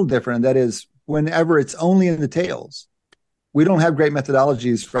is a little different. And that is whenever it's only in the tails, we don't have great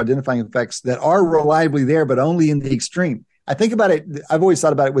methodologies for identifying effects that are reliably there, but only in the extreme. I think about it. I've always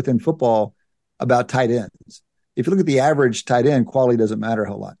thought about it within football about tight ends. If you look at the average tight end, quality doesn't matter a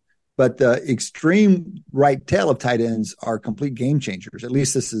whole lot. But the extreme right tail of tight ends are complete game changers. At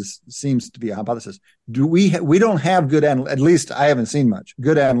least seems to be a hypothesis. We don't have good at least I haven't seen much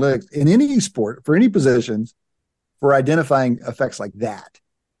good analytics in any sport for any positions for identifying effects like that.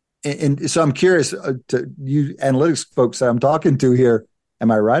 And so I'm curious to you analytics folks that I'm talking to here. Am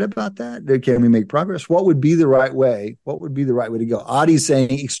I right about that? Can we make progress? What would be the right way? What would be the right way to go? Adi's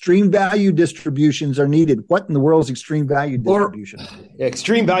saying extreme value distributions are needed. What in the world is extreme value distribution?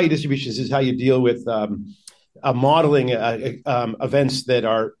 Extreme value distributions is how you deal with modeling events that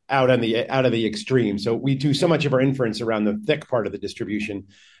are out of the extreme. So we do so much of our inference around the thick part of the distribution,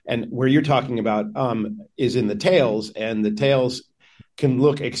 and where you're talking about is in the tails, and the tails can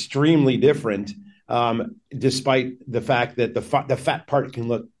look extremely different. Despite the fact that the fat part can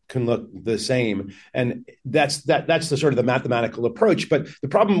look the same, and that's the sort of the mathematical approach. But the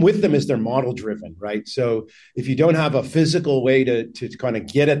problem with them is they're model driven, right? So if you don't have a physical way to kind of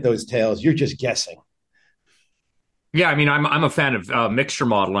get at those tails, you're just guessing. Yeah, I mean, I'm a fan of mixture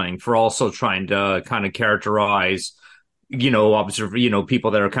modeling for also trying to kind of characterize, observe,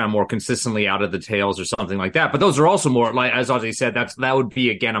 people that are kind of more consistently out of the tails or something like that. But those are also more, like, as Ozzy said, that would be,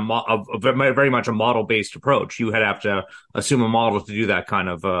 again, a very much a model-based approach. You would have to assume a model to do that kind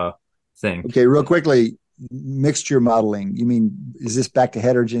of thing. Okay, real quickly, mixture modeling. You mean, is this back to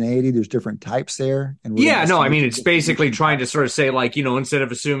heterogeneity? There's different types there? It's basically trying to sort of say, like, instead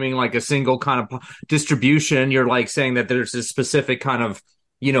of assuming like a single kind of distribution, you're like saying that there's this specific kind of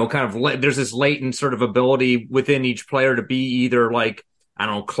there's this latent sort of ability within each player to be either like, I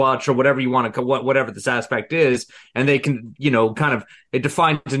don't know, clutch or whatever you want to, whatever this aspect is. And they can, it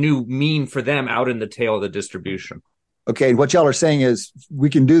defines a new mean for them out in the tail of the distribution. Okay. What y'all are saying is we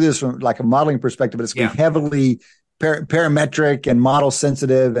can do this from like a modeling perspective, but it's going to be heavily parametric and model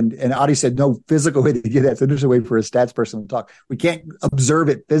sensitive. And Audie said, no physical way to get that. So there's a way for a stats person to talk. We can't observe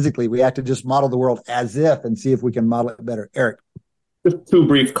it physically. We have to just model the world as if and see if we can model it better. Eric. Just two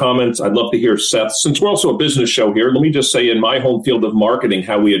brief comments. I'd love to hear Seth. Since we're also a business show here, let me just say in my home field of marketing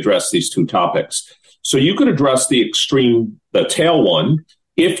how we address these two topics. So you could address the tail one,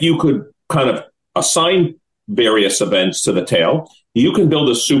 if you could kind of assign various events to the tail. You can build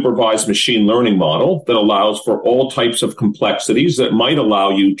a supervised machine learning model that allows for all types of complexities that might allow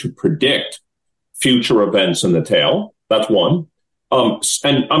you to predict future events in the tail. That's one.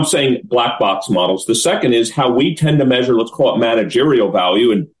 And I'm saying black box models. The second is how we tend to measure, let's call it managerial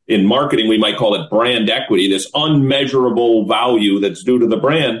value. And in marketing, we might call it brand equity, this unmeasurable value that's due to the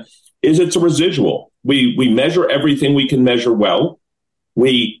brand, is it's a residual. We measure everything we can measure well.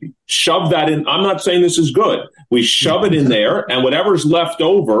 We shove that in. I'm not saying this is good. We shove it in there, and whatever's left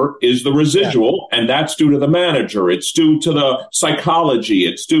over is the residual, and that's due to the manager. It's due to the psychology.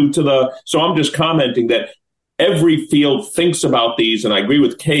 It's due to the. So I'm just commenting that every field thinks about these, and I agree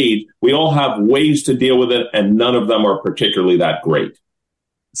with Cade. We all have ways to deal with it, and none of them are particularly that great.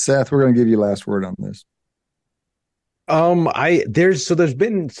 Seth, we're going to give you last word on this. There's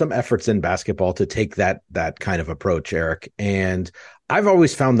been some efforts in basketball to take that kind of approach, Eric, and I've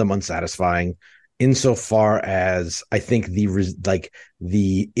always found them unsatisfying insofar as I think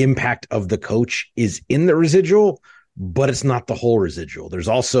the impact of the coach is in the residual, but it's not the whole residual. There's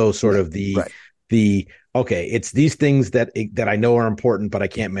also sort of okay, it's these things that I know are important, but I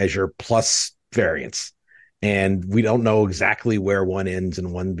can't measure, plus variance. And we don't know exactly where one ends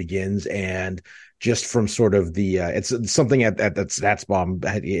and one begins. And just from sort of it's something at StatsBomb,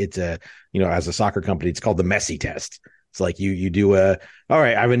 it's as a soccer company, it's called the Messi test. It's like you do all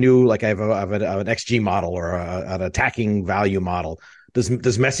right, I have an XG model or an attacking value model. Does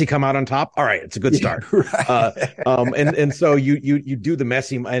Messi come out on top? All right, it's a good start. Yeah, right. And so you do the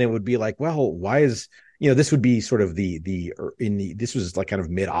Messi, and it would be like, well, why is this would be sort of this was like kind of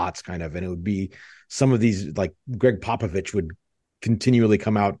mid-aughts kind of, and it would be some of these, like Greg Popovich would continually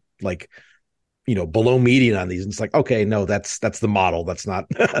come out like below median on these. And it's like, okay, no, that's the model. That's not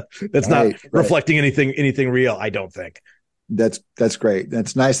not reflecting anything real, I don't think. That's great.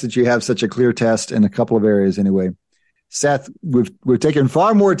 That's nice that you have such a clear test in a couple of areas anyway. Seth, we've taken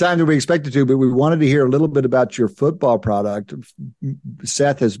far more time than we expected to, but we wanted to hear a little bit about your football product.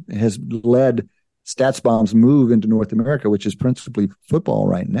 Seth has led StatsBomb's move into North America, which is principally football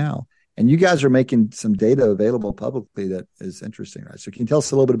right now. And you guys are making some data available publicly that is interesting, right? So can you tell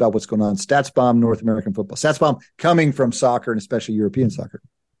us a little bit about what's going on? StatsBomb, North American football. StatsBomb coming from soccer and especially European soccer.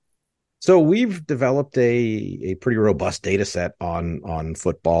 So we've developed a pretty robust data set on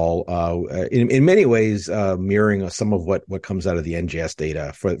football, in many ways mirroring some of what comes out of the NGS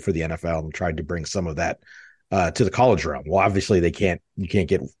data for the NFL, and tried to bring some of that to the college realm. Well, obviously you can't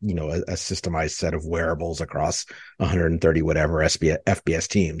get a systemized set of wearables across 130 whatever FBS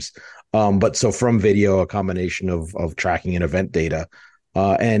teams. But so from video, a combination of tracking and event data,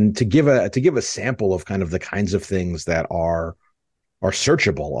 and to give a sample of kind of the kinds of things that are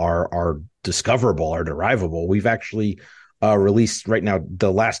searchable, are discoverable, are derivable. We've actually released right now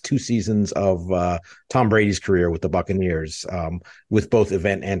the last two seasons of Tom Brady's career with the Buccaneers, with both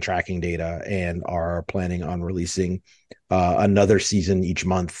event and tracking data, and are planning on releasing another season each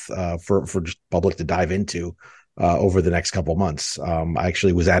month for just public to dive into over the next couple months. I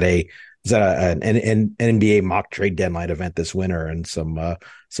actually was at an NBA mock trade deadline event this winter, and some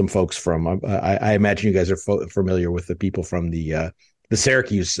folks from I imagine you guys are familiar with the people from the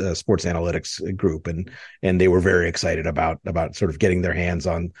Syracuse sports analytics group, and they were very excited about sort of getting their hands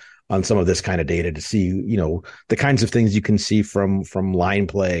on some of this kind of data to see, the kinds of things you can see from line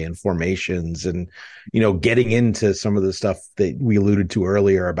play and formations, and, getting into some of the stuff that we alluded to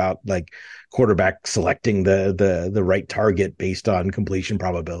earlier about like quarterback selecting the right target based on completion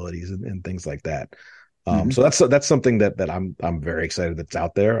probabilities and things like that. So that's something that I'm very excited that's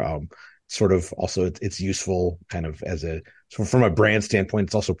out there. Sort of also it's useful kind of from a brand standpoint.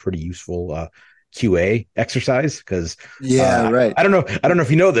 It's also pretty useful QA exercise because right. I don't know if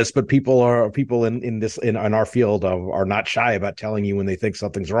you know this, but people in our field are not shy about telling you when they think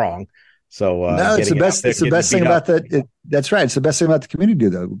something's wrong. So no, it's the best thing about that. That's right. It's the best thing about the community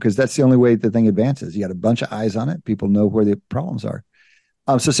though, because that's the only way the thing advances. You got a bunch of eyes on it. People know where the problems are.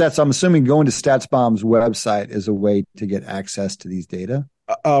 So Seth, I'm assuming going to StatsBomb's website is a way to get access to these data.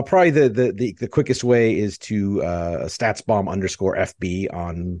 Probably the quickest way is to StatsBomb_FB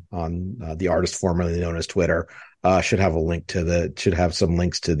on the artist formerly known as Twitter. Should have some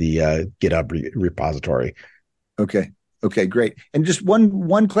links to the GitHub repository. Okay. Okay, great. And just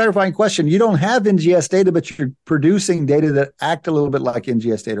one clarifying question. You don't have NGS data, but you're producing data that act a little bit like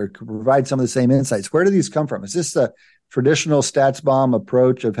NGS data or could provide some of the same insights. Where do these come from? Is this the traditional StatsBomb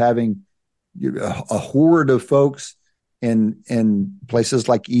approach of having a horde of folks in places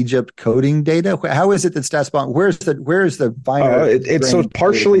like Egypt coding data? How is it that StatsBomb, where's the finer? It's so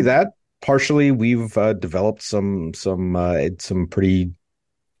partially that, partially we've developed some pretty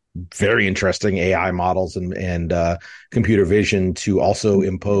very interesting AI models and computer vision to also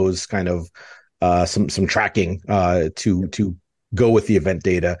impose kind of some tracking to go with the event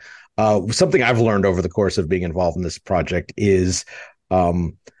data. Something I've learned over the course of being involved in this project is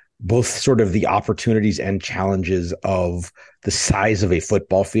both sort of the opportunities and challenges of the size of a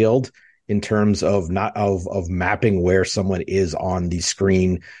football field in terms of mapping where someone is on the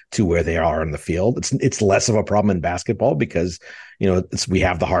screen to where they are on the field. It's less of a problem in basketball because, we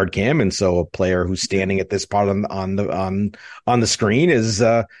have the hard cam. And so a player who's standing at this part on the screen is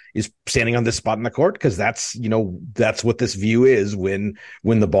standing on this spot in the court. Cause that's what this view is when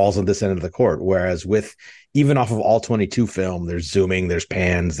the ball's on this end of the court. Whereas with even off of all 22 film, there's zooming, there's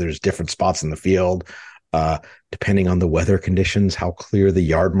pans, there's different spots in the field. Depending on the weather conditions, how clear the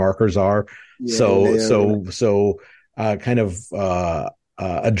yard markers are.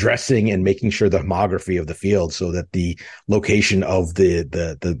 Addressing and making sure the homography of the field so that the location of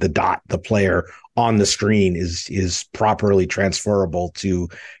the dot, the player on the screen is properly transferable to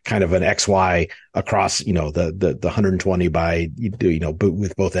kind of an XY across, the 120 by,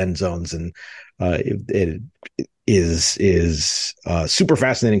 with both end zones. And it is super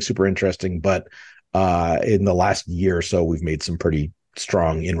fascinating, super interesting. But in the last year or so, we've made some pretty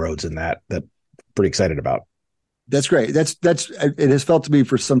strong inroads in that pretty excited about. That's great. It has felt to me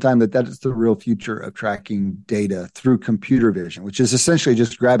for some time that is the real future of tracking data through computer vision, which is essentially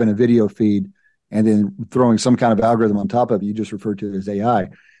just grabbing a video feed and then throwing some kind of algorithm on top of it. You just referred to it as AI.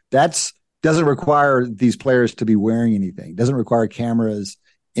 Doesn't require these players to be wearing anything. Doesn't require cameras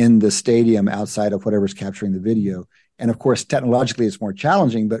in the stadium outside of whatever's capturing the video. And of course, technologically, it's more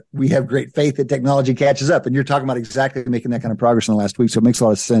challenging, but we have great faith that technology catches up. And you're talking about exactly making that kind of progress in the last week. So it makes a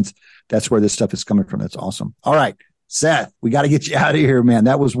lot of sense. That's where this stuff is coming from. That's awesome. All right, Seth, we got to get you out of here, man.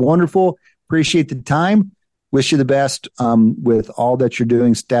 That was wonderful. Appreciate the time. Wish you the best with all that you're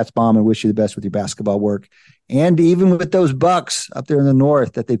doing, StatsBomb, and wish you the best with your basketball work. And even with those Bucks up there in the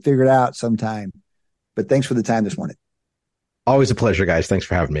north that they figured out sometime. But thanks for the time this morning. Always a pleasure, guys. Thanks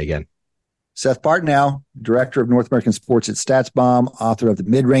for having me again. Seth Partnow, Director of North American Sports at StatsBomb, author of The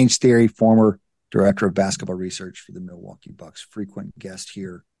Mid-Range Theory, former Director of Basketball Research for the Milwaukee Bucks, frequent guest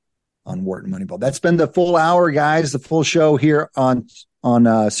here on Wharton Moneyball. That's been the full hour, guys, the full show here on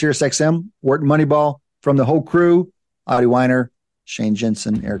SiriusXM, Wharton Moneyball. From the whole crew, Adi Weiner, Shane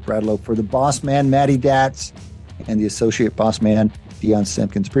Jensen, Eric Radlow, for the boss man, Matty Datz, and the associate boss man, Deion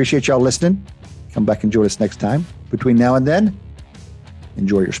Simpkins. Appreciate y'all listening. Come back and join us next time. Between now and then,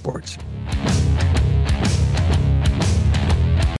 enjoy your sports.